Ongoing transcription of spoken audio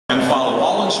and follow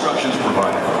all instructions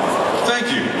provided. Thank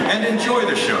you, and enjoy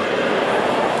the show.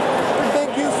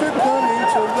 Thank you for coming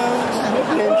to learn.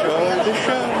 Enjoy the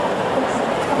show.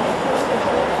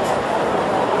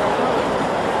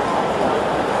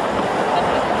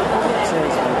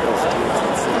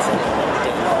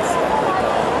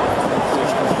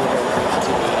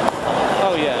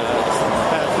 Oh yeah,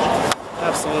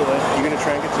 absolutely. You gonna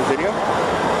try and get some video?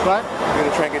 What? You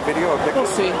gonna try and get video or pictures? We'll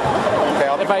see. Okay,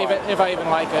 if I even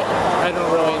like it. I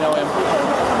don't really know him.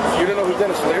 You don't know who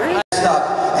Denis Leary is? Messed up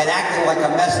and acting like a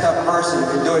messed up person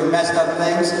and doing messed up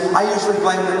things, I usually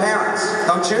blame the parents,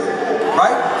 don't you?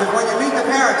 Right? Because when you meet the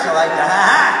parents, you're like,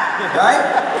 ha-ha, right?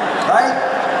 Right?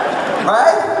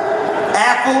 Right?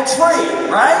 Apple tree,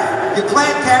 right? You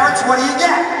plant carrots, what do you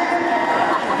get?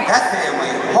 That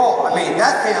family,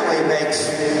 that family makes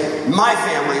my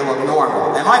family look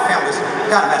normal, and my family's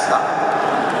kind of messed up.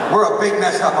 We're a big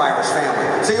messed up Irish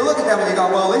family. So you look at them and you go,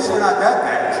 well, at least we're not that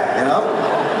bad, you know?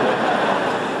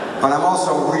 But I'm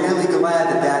also really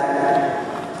glad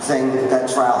that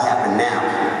trial happened now.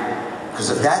 Because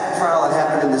if that trial had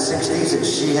happened in the 60s and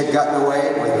she had gotten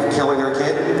away with killing her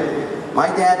kid, my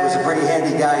dad was a pretty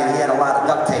handy guy and he had a lot of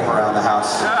duct tape around the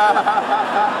house.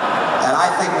 And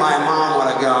I think my mom would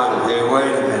have gone, hey,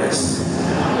 wait a minute.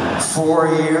 4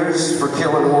 years for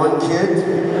killing one kid?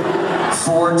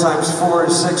 4 times 4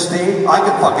 is 16? I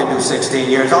could fucking do 16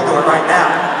 years. I'll do it right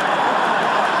now.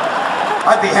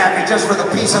 I'd be happy just for the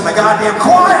peace of the goddamn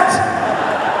quiet.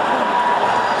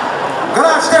 Go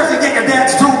downstairs and get your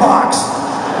dad's toolbox.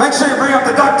 Make sure you bring up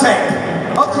the duct tape.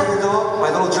 Okay, the dog, my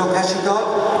little Joe Pesci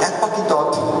dog, that fucking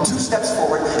dog took 2 steps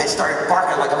forward and started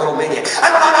barking like a little maniac.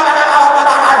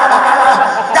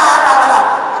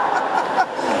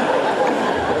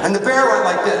 And the bear went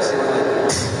like this. He went like,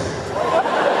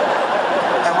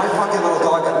 and my fucking little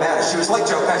dog got mad. She was like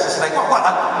Joe Pesci. She's like, what?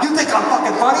 You think I'm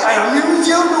fucking funny? I amuse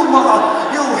you,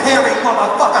 you hairy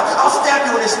motherfucker. I'll stab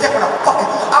you in the stick with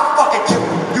I'll fucking kill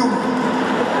you.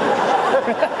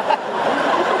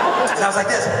 And I was like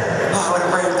this. Oh, what a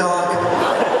brave dog.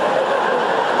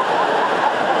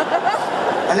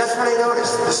 And that's when I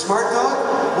noticed the smart dog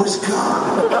was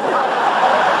gone.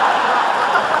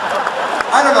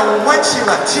 I don't know when she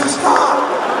left. She was gone.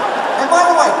 And by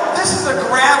the way, this is a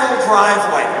gravel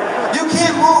driveway. You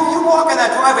can't move. You walk in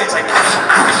that driveway, it's like...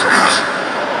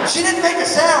 She didn't make a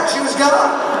sound. She was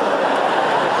gone.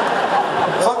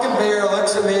 Fucking bear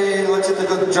looks at me, looks at the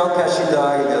Joe Pesci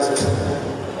dog, and just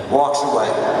walks away,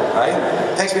 right?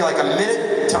 Takes me like a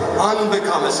minute to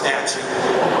unbecome a statue.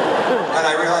 And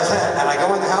I realize that, and I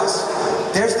go in the house,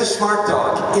 there's the smart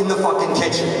dog in the fucking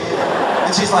kitchen.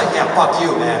 And she's like, yeah, fuck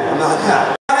you, man. I'm not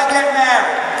that. I want to get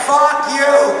married. Fuck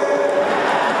you.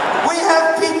 We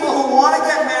have people who want to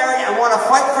get married and want to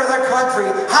fight for their country.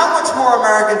 How much more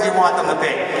American do you want them to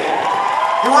be?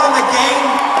 You want them to gain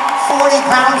 40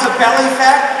 pounds of belly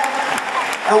fat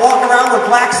and walk around with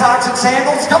black socks and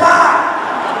sandals? Come on!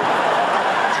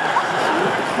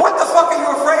 What the fuck are you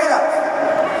afraid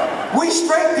of? We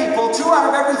straight people, 2 out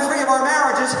of every 3 of our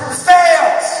marriages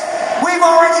fails. We've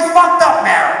already fucked up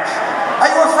marriage. Are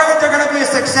you afraid they're going to be a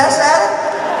success at it?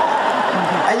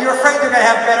 And you're afraid they're going to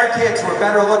have better kids who are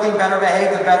better looking, better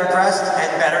behaved, and better dressed, and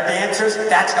better dancers?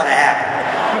 That's going to happen.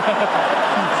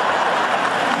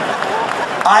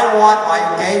 I want my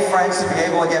gay friends to be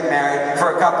able to get married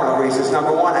for a couple of reasons.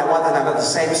 Number 1, I want them to have the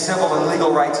same civil and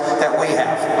legal rights that we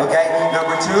have. Okay?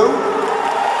 Number two,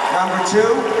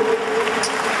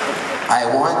 I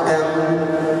want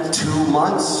them 2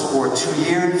 months or 2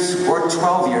 years or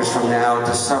 12 years from now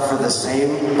to suffer the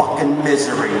same fucking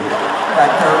misery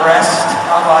that the rest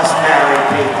of us married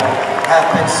people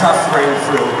have been suffering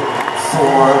through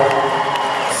for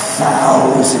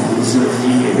thousands of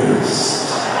years.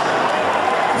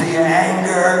 The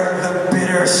anger, the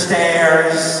bitter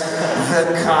stares,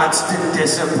 the constant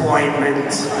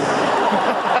disappointment.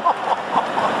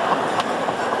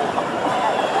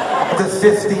 The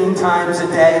 15 times a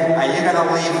day, are you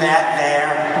gonna leave that there?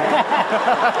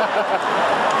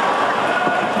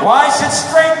 Why should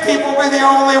straight people be the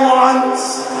only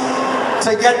ones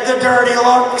to get the dirty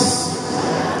looks?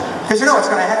 Because you know what's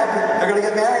gonna happen. They're gonna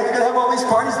get married, they're gonna have all these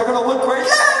parties, they're gonna look great.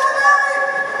 Yeah, we're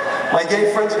married! My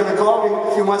gay friends are gonna call me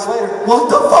a few months later. What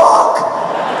the fuck?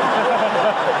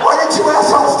 Why didn't you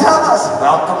assholes tell us?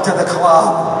 Welcome to the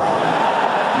club.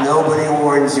 Nobody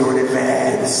warns you in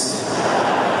advance.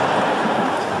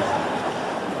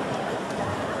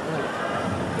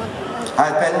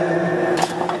 I've been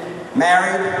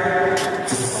married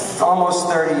for almost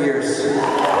 30 years.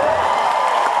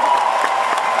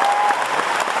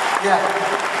 Yeah,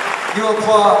 you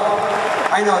applaud.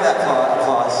 I know that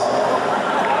applause.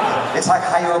 It's like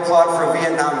how you applaud for a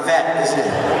Vietnam vet, isn't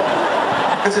it?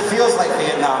 Because it feels like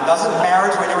Vietnam, doesn't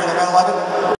marriage when you're in the middle of it?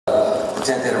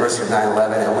 10th anniversary of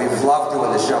 9/11, and we've loved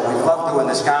doing the show. We've loved doing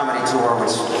this comedy tour,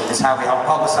 which is how we help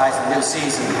publicize the new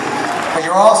season. But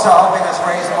you're also helping us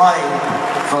raise money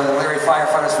for the Leary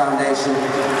Firefighters Foundation,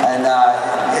 and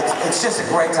it's just a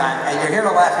great time. And you're here to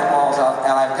laugh your balls off,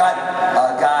 and I've got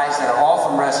guys that are all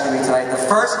from Rescue Me tonight. The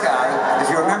first guy, if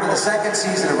you remember the second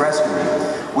season of Rescue Me,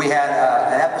 we had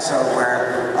an episode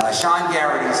where Sean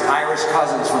Garrity's Irish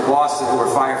cousins from Boston, who were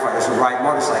firefighters who ride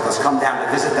motorcycles, come down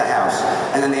to visit the house,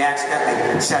 and then they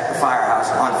accidentally set the firehouse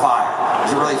on fire. It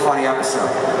was a really funny episode.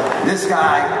 This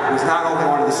guy was not only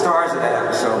one of the stars of that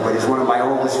episode, but he's one of my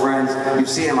oldest friends. You've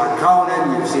seen him on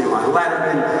Conan, you've seen him on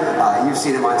Letterman, you've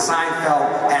seen him on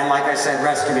Seinfeld, and like I said,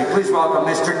 Rescue Me. Please welcome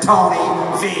Mr. Tony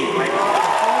V.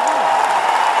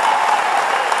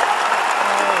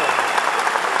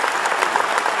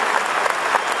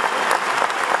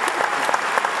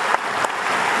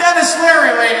 Denis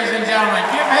Leary, ladies and gentlemen,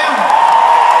 give him.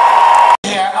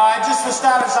 Here, just for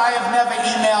starters, I have never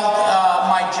emailed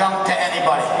my junk to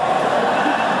anybody.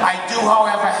 I do,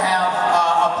 however, have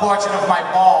a portrait of my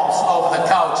balls over the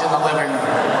couch in the living room.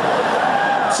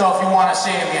 So if you want to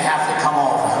see them, you have to come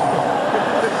over.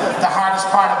 The hardest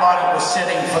part about it was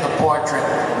sitting for the portrait.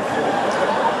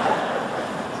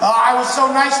 I was so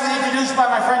nicely introduced by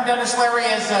my friend Denis Leary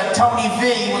as Tony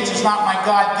V, which is not my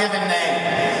God-given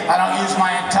name. I don't use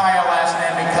my entire last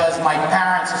name because my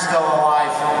parents are still alive.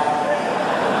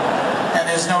 And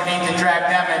there's no need to drag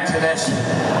them into this.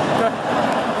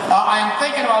 I'm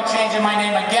thinking about changing my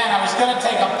name again. I was going to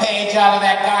take a page out of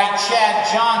that guy Chad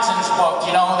Johnson's book.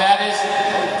 You know who that is?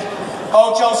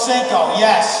 Ocho Cinco,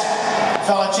 yes. The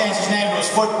fella changed his name to his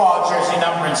football jersey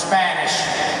number in Spanish.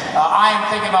 I am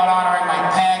thinking about honoring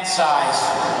my pant size.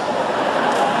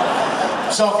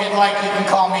 So if you'd like, you can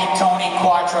call me Tony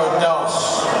Quattro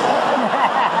Dos.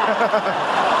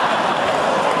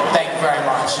 Thank you very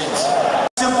much. It's a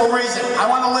simple reason.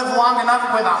 I want to live long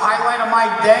enough where the highlight of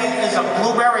my day is a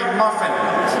blueberry muffin.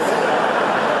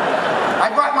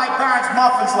 I brought my parents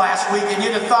muffins last week, and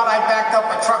you'd have thought I backed up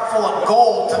a truck full of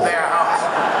gold to their house.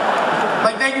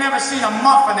 Like they'd never seen a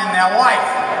muffin in their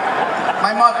life.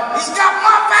 My mother, he's got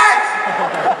muffins!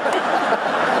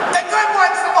 The good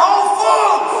ones from Whole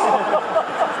Foods!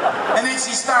 And then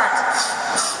she starts,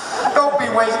 don't be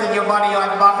wasting your money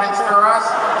on muffins for us.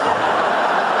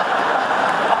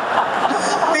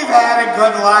 We've had a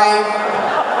good life.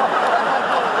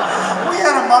 We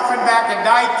had a muffin back in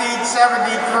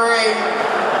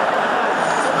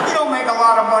 1973. You don't make a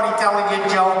lot of money telling you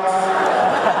jokes.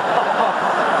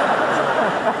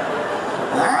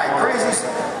 Alright, crazy.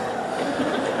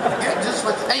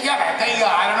 Hey,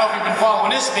 I don't know if you've been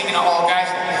following this, speaking of old guys.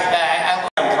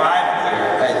 I'm driving here,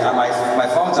 and my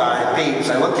phone's on, it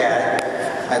beeps, I look at it,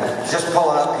 I just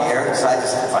pull it up here, so I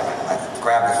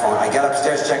grab the phone, I get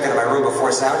upstairs, check into my room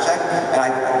before sound check, and I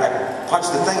punch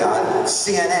the thing on,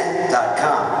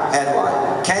 CNN.com,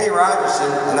 headline, Kenny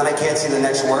Rogerson, and then I can't see the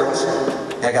next words.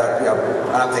 I gotta,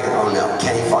 and I'm thinking, oh no,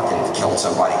 Kenny fucking killed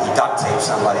somebody, he duct taped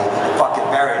somebody, and fucking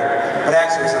buried him. But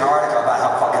actually, it was an article about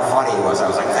how fucking funny he was. I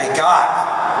was like, thank God.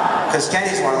 Because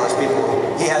Kenny's one of those people,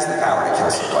 he has the power to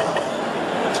kill somebody.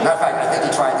 Matter of fact, I think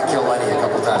he tried to kill Lenny a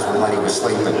couple times when Lenny was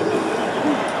sleeping.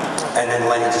 And then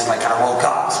Lenny just like kind of woke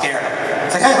up, scared him.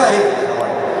 It's like, hey Lenny!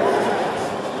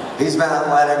 He's been on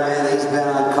Letterman, he's been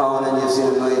on Conan, you've seen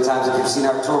him a million times. If you've seen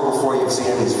our tour before, you've seen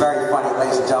him. He's very funny,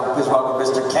 ladies and gentlemen. Please welcome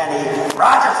Mr. Kenny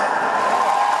Rogerson.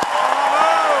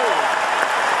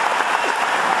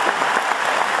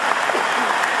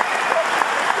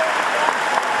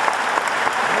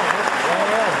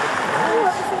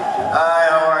 Hi,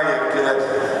 how are you? Good.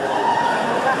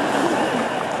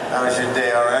 How was your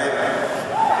day, alright?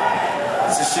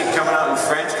 Is this shit coming out in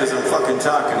French? Because I'm fucking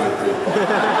talking to you.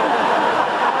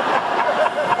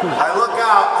 I look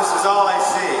out, this is all I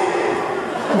see.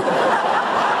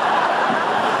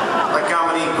 Like I'm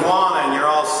an iguana and you're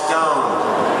all stoned.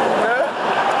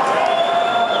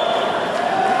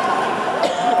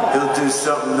 He'll do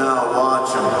something now,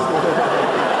 watch him.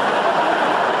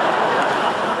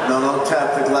 No, don't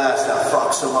tap the glass, that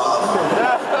fucks him up.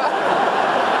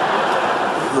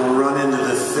 He'll run into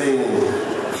the thing.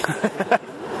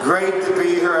 Great to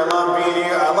be here, I love being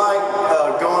here. I like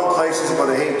going places, but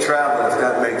I hate traveling, if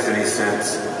that makes any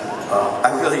sense.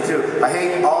 I really do. I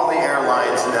hate all the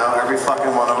airlines now, every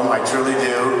fucking one of them, I truly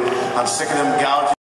do. I'm sick of them gouging.